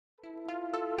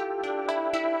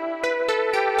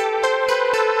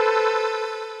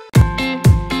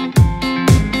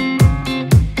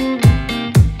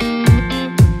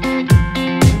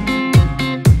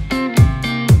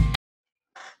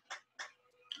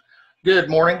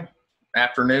Good morning,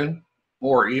 afternoon,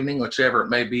 or evening, whichever it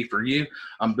may be for you.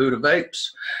 I'm Buddha Vapes,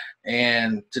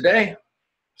 and today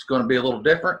it's going to be a little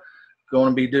different. Going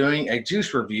to be doing a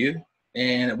juice review,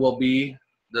 and it will be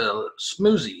the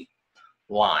SMOOZIE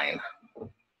line.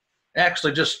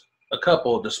 Actually, just a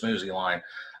couple of the SMOOZIE line.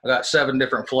 I got 7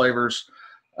 different flavors.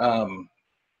 The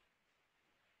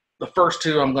first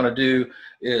two I'm going to do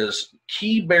is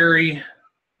key berry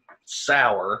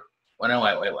sour. Well, no,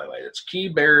 wait. It's key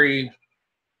berry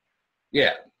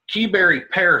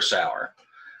pear sour,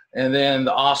 and then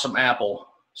the Awesome apple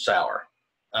sour.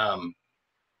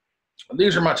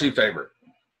 These are my 2 favorite.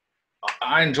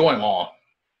 I enjoy them all,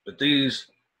 but these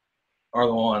are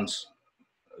the ones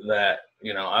that,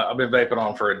 you know, I've been vaping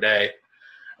on for a day,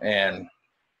 and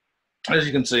as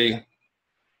you can see,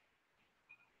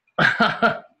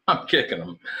 I'm kicking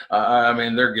them. I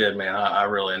mean, they're good, man. I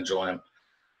really enjoy them.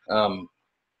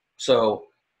 So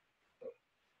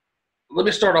let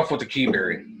me start off with the key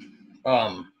berry.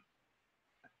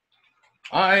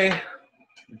 I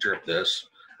drip this.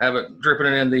 I have it dripping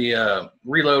it in the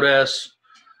Reload S,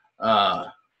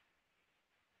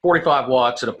 45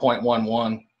 watts at a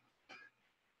 0.11.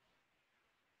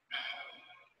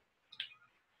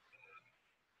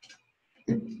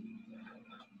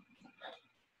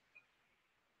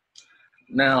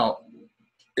 Now,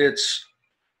 it's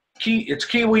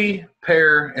kiwi,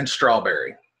 pear, and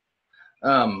strawberry.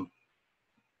 Let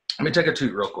me take a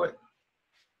toot real quick.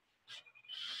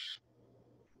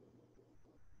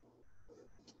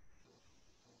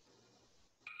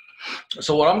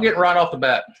 So what I'm getting right off the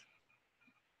bat,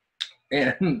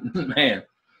 and man,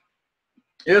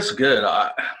 it's good.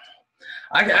 I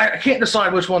can't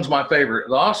decide which one's my favorite,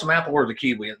 the Awesome apple or the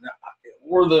kiwi,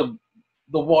 or the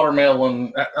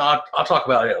watermelon. I'll talk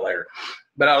about it later.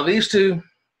 But out of these two,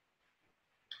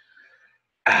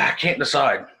 I can't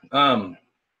decide.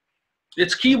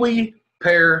 It's kiwi,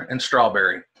 pear, and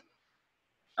strawberry.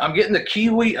 I'm getting the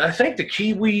kiwi. I think the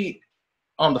kiwi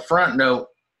on the front note,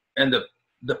 and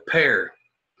the pear,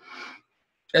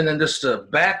 and then just a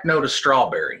back note of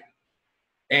strawberry.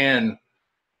 And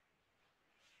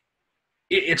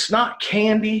it's not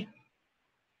candy.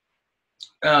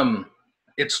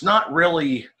 It's not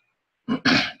really.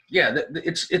 Yeah,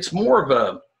 it's more of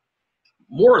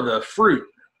the fruit.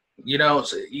 You know,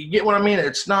 so you get what I mean?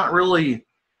 It's not really.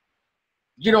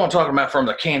 You know what I'm talking about, from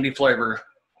the candy flavor,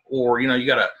 or, you know, you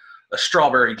got a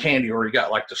strawberry candy, or you got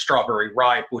like the strawberry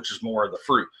ripe, which is more of the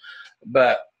fruit.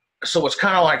 But so it's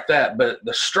kind of like that. But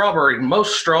the strawberry,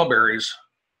 most strawberries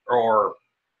are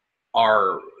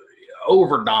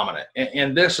over dominant,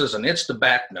 and this isn't. It's the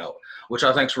back note, which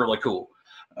I think is really cool.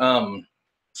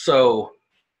 So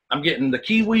I'm getting the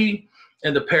kiwi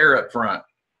and the pear up front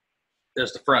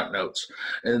as the front notes,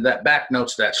 and that back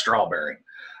note's that strawberry.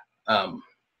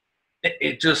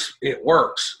 It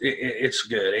works. It's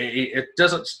good. It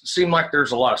doesn't seem like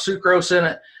there's a lot of sucrose in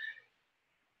it.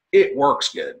 It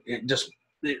works good. It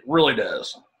really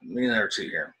does. Let me never see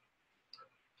here.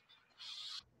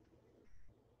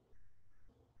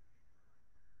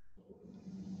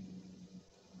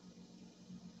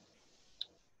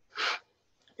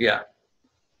 Yeah,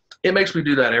 it makes me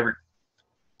do that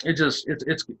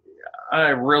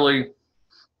I really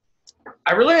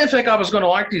didn't think I was going to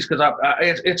like these, because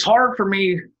it's hard for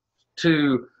me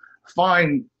to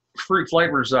find fruit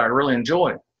flavors that I really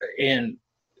enjoy, and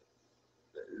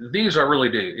these I really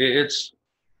do.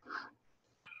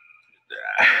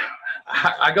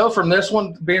 I go from this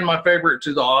one being my favorite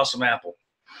to the Awesome apple.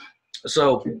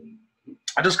 So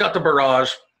I just got the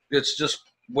barrage. It's just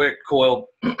wick coiled.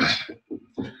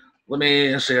 Let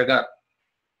me see.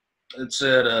 It's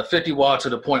at 50 watts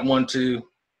at a 0.12.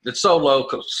 It's so low,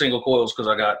 single coils, because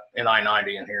I got an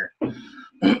I-90 in here.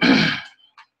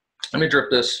 Let me drip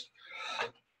this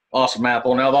Awesome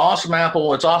apple. Now the Awesome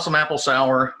apple, it's Awesome apple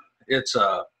sour. It's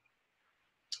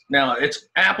now it's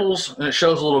apples, and it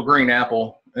shows a little green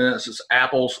apple, and it says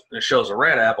apples, and it shows a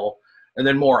red apple, and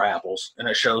then more apples, and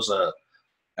it shows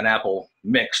an apple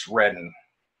mixed red and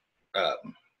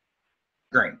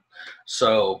green.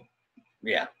 So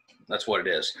yeah, that's what it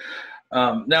is.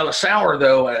 Now the sour,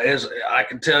 though, is, I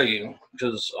can tell you,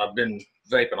 because I've been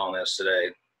vaping on this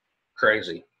today,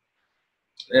 crazy.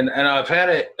 And I've had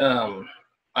it. I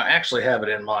actually have it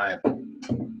in my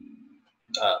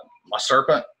my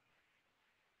Serpent,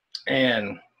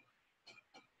 and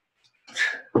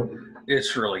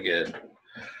it's really good.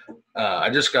 I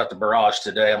just got the Barrage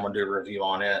today. I'm gonna do a review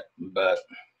on it, but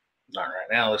not right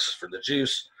now. This is for the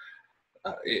juice.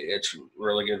 It's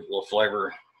really good, little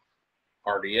flavor.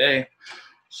 RDA.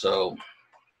 So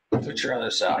let me try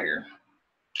this out here.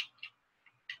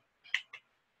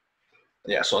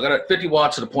 Yeah, so I got it 50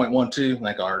 watts at a 0.12. I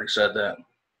think I already said that.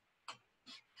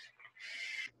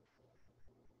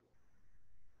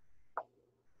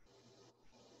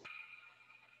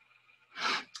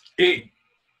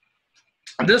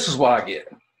 This is what I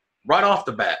get right off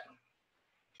the bat.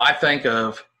 I think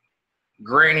of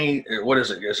Granny. What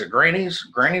is it? Is it Granny's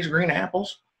green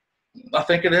apples? I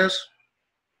think it is.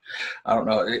 I don't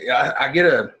know. I get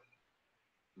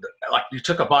like you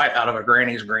took a bite out of a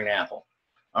Granny's green apple.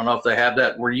 I don't know if they have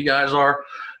that where you guys are,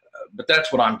 but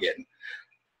that's what I'm getting.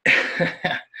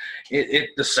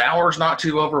 The sour's not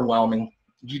too overwhelming.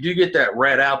 You do get that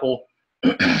red apple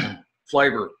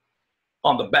flavor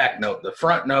on the back note. The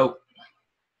front note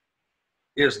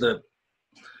is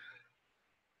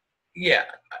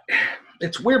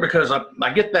it's weird because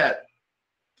I get that.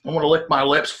 I want to lick my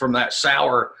lips from that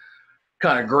sour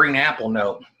kind of green apple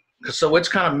note. So it's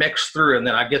kind of mixed through, and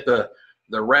then I get the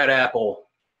red apple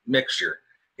mixture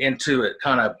into it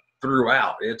kind of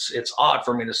throughout. It's odd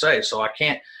for me to say, so I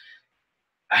can't.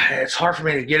 It's hard for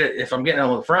me to get it if I'm getting it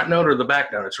on the front note or the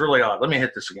back note. It's really odd. Let me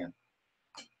hit this again.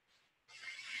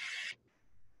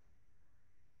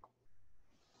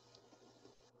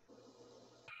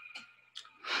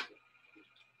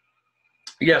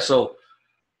 Yeah, so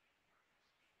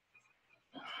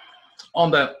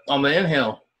on the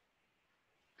inhale,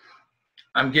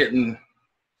 I'm getting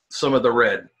some of the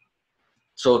red.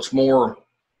 So it's more,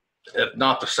 if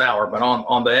not the sour, but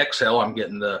on the exhale, I'm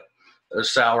getting the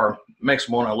sour. Makes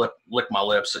me want to lick my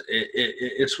lips.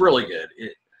 It's really good.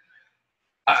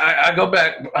 I go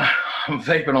back, I'm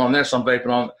vaping on this. I'm vaping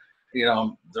on,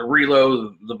 the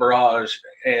Reload, the Barrage,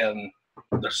 and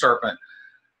the Serpent.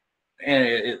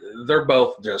 And they're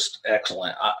both just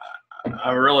excellent.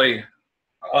 I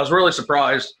was really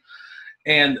surprised.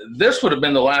 And this would have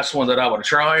been the last one that I would have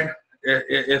tried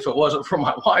if it wasn't for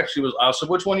my wife. I said,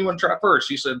 which one you want to try first?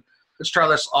 She said, let's try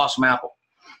this Awesome apple.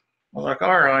 I was like,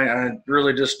 all right. I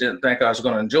really just didn't think I was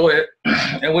going to enjoy it.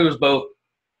 And we was both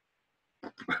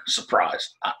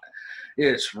surprised.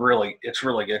 It's really good.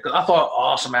 Because I thought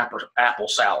Awesome apple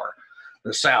sour.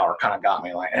 The sour kind of got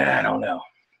me like, I don't know.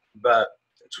 But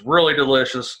it's really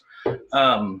delicious.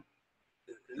 The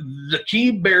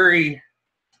key berry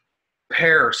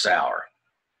pear sour.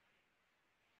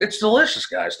 It's delicious,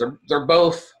 guys. They're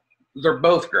both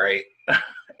great.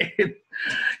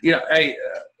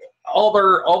 All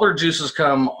their juices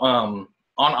come on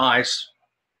ice.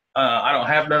 I don't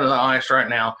have none of the ice right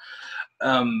now.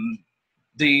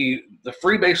 The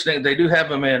free-base, they do have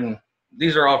them in.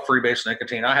 These are all free-base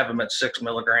nicotine. I have them at 6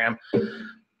 milligram.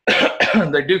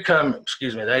 They do come.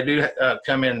 They do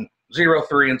come in 0,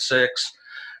 3, and 6,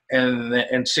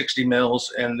 and 60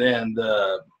 mils, and then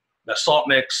the salt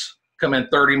mix come in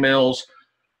 30 mils,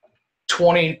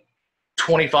 20,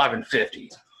 25, and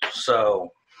 50. So,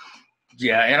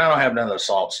 yeah, and I don't have none of those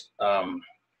salts. I'm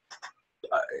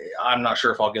not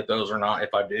sure if I'll get those or not.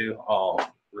 If I do, I'll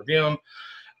review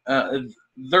them.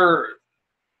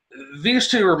 These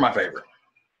two are my favorite.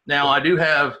 Now, I do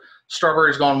have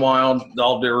Strawberries Gone Wild.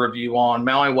 I'll do a review on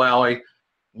Maui Wowie,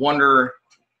 Wonder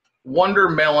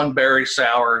Melon Berry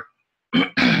Sour,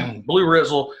 Blue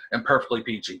Rizzle, and Perfectly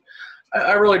Peachy.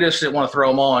 I really just didn't want to throw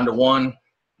them all into one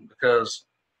because,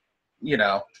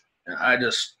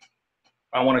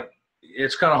 I want to.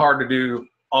 It's kind of hard to do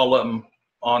all of them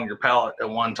on your palate at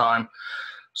one time,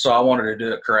 so I wanted to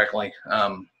do it correctly.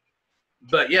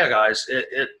 But yeah, guys,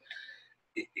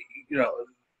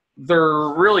 they're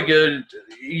really good.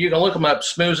 You can look them up,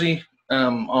 SMOOZIE,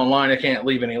 online. I can't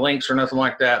leave any links or nothing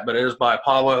like that, but it is by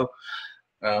Apollo.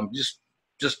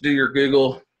 Just do your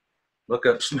Google, look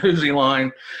up SMOOZIE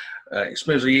line,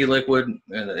 SMOOZIE E-LIQUID,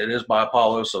 and it is by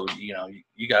Apollo, so you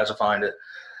guys will find it.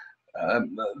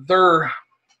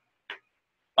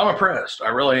 I'm impressed. I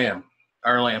really am.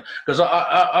 Because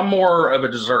I'm more of a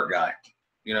dessert guy.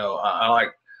 I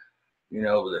like,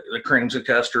 the creams and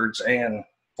custards, and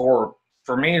for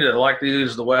me to like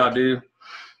these the way I do,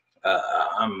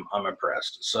 I'm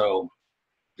impressed. So,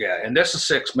 yeah, and this is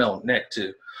 6 mil Nick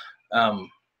too.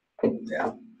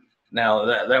 Yeah. Now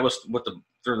that was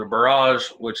through the Barrage,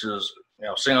 which is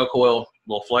single coil,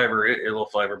 little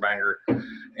flavor banger,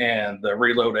 and the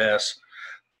Reload S.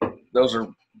 Those are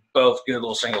both good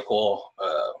little single coil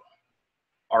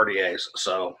RDAs.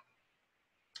 So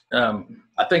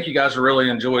I think you guys will really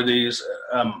enjoy these.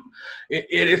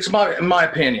 It's in my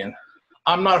opinion,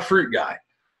 I'm not a fruit guy.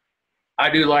 I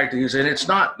do like these, and it's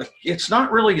not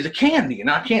really the candy. And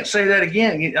I can't say that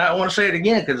again. I want to say it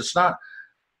again because it's not.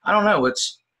 I don't know.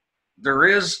 There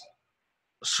is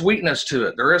sweetness to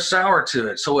it. There is sour to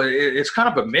it. So it's kind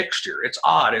of a mixture. It's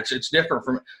odd. It's different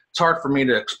from. It's hard for me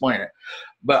to explain it.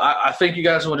 But I think you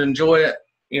guys would enjoy it.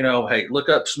 You know, hey, look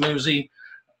up SMOOZIE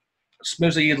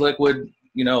E-LIQUID.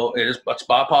 You know, it's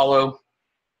by Apollo.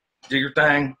 Do your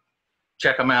thing.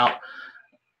 Check them out.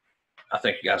 I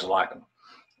think you guys will like them.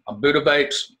 I'm Buddha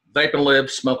Vapes, Vape and Live,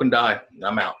 Smoke and Die.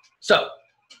 I'm out. So,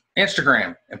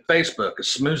 Instagram and Facebook is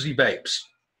SMOOZIE Vapes.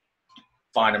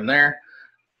 Find them there.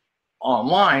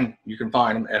 Online, you can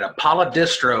find them at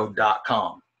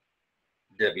apollodistro.com.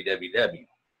 www.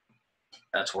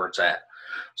 That's where it's at.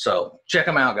 So check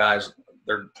them out, guys.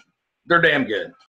 They're damn good.